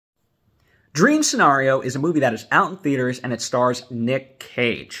Dream Scenario is a movie that is out in theaters and it stars Nick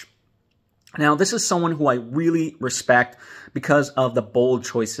Cage. Now, this is someone who I really respect because of the bold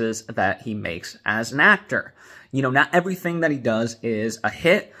choices that he makes as an actor. You know, not everything that he does is a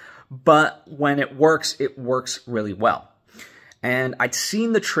hit, but when it works really well. And I'd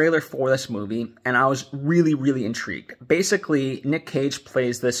seen the trailer for this movie, and I was really, really intrigued. Basically, Nick Cage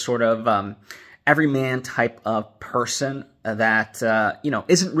plays this sort of everyman type of person that, you know,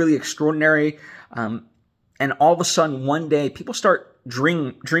 isn't really extraordinary. And all of a sudden, one day, people start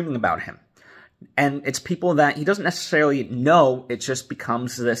dreaming about him. And it's people that he doesn't necessarily know. It just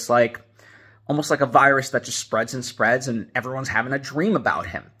becomes this, like, almost like a virus that just spreads and spreads, and everyone's having a dream about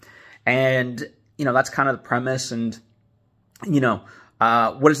him. And, you know, that's kind of the premise. And, you know,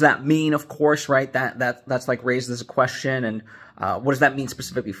 what does that mean? Of course, right? That's like raised as a question. And what does that mean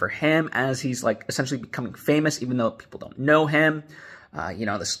specifically for him as he's like essentially becoming famous, even though people don't know him? You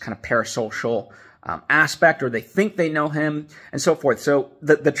know, this kind of parasocial aspect, or they think they know him, and so forth. So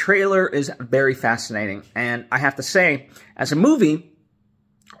the trailer is very fascinating. And I have to say, as a movie,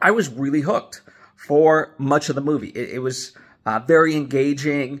 I was really hooked for much of the movie. It was very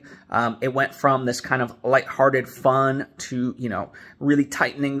engaging. It went from this kind of lighthearted fun to, you know, really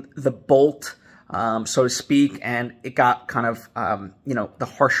tightening the bolt, so to speak. And it got kind of, you know, the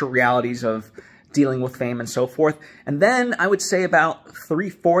harsher realities of dealing with fame and so forth. And then I would say about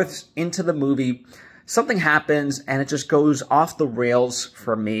 3/4 into the movie, something happens and it just goes off the rails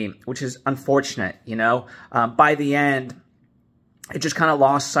for me, which is unfortunate, you know. By the end, it just kind of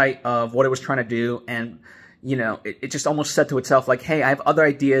lost sight of what it was trying to do. And, you know, it just almost said to itself, like, hey, I have other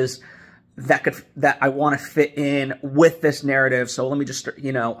ideas that I want to fit in with this narrative. So let me just,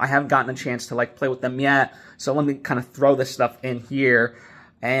 you know, I haven't gotten a chance to, like, play with them yet. So let me kind of throw this stuff in here.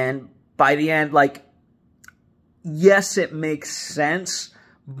 And by the end, like, yes, it makes sense,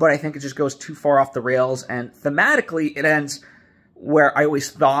 but I think it just goes too far off the rails. And thematically, it ends where I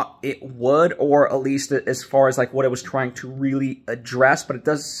always thought it would, or at least as far as, like, what it was trying to really address. But it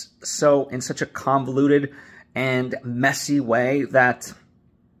does so in such a convoluted and messy way that,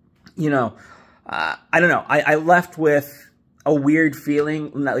 you know, I don't know. I left with a weird feeling,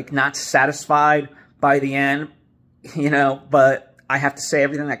 like, not satisfied by the end, you know, but I have to say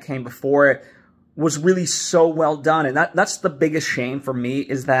everything that came before it was really so well done. And that's the biggest shame for me,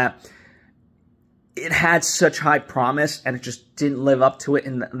 is that it had such high promise and it just didn't live up to it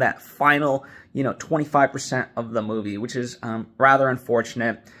in that final, you know, 25% of the movie, which is rather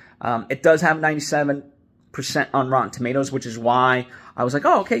unfortunate. It does have 97% on Rotten Tomatoes, which is why I was like,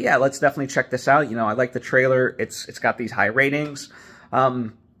 oh, okay, yeah, let's definitely check this out. You know, I like the trailer. It's got these high ratings.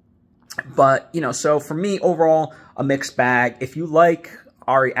 But, you know, so for me, overall, a mixed bag. If you like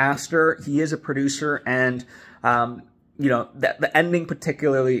Ari Aster, he is a producer, and, you know, the ending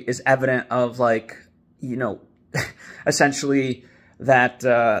particularly is evident of, like, you know, essentially that,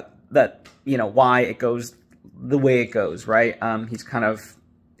 you know, why it goes the way it goes, right? He's kind of,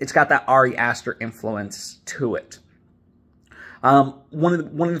 it's got that Ari Aster influence to it. One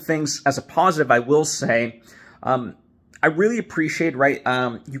of the things as a positive, I will say, I really appreciate, right,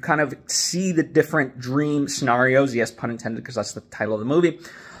 you kind of see the different dream scenarios, yes, pun intended, because that's the title of the movie,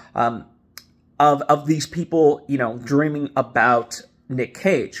 of these people, you know, dreaming about Nick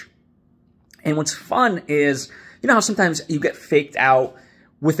Cage. And what's fun is, you know how sometimes you get faked out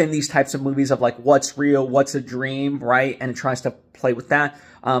within these types of movies of, like, what's real, what's a dream, right? And it tries to play with that.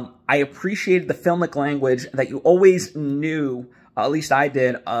 I appreciated the filmic language that you always knew, at least I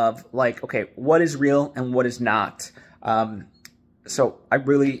did, of, like, okay, what is real and what is not. So I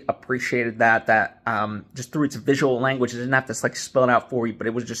really appreciated that just through its visual language, it didn't have to, like, spell it out for you, but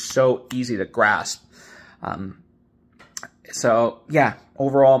it was just so easy to grasp. So yeah,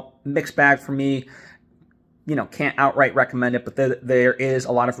 overall, mixed bag for me. You know, can't outright recommend it, but there is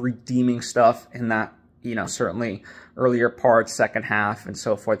a lot of redeeming stuff in that, you know, certainly earlier parts, second half, and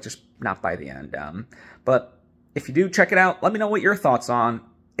so forth, just not by the end. But if you do check it out, let me know what your thoughts on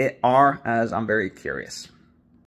it are, as I'm very curious.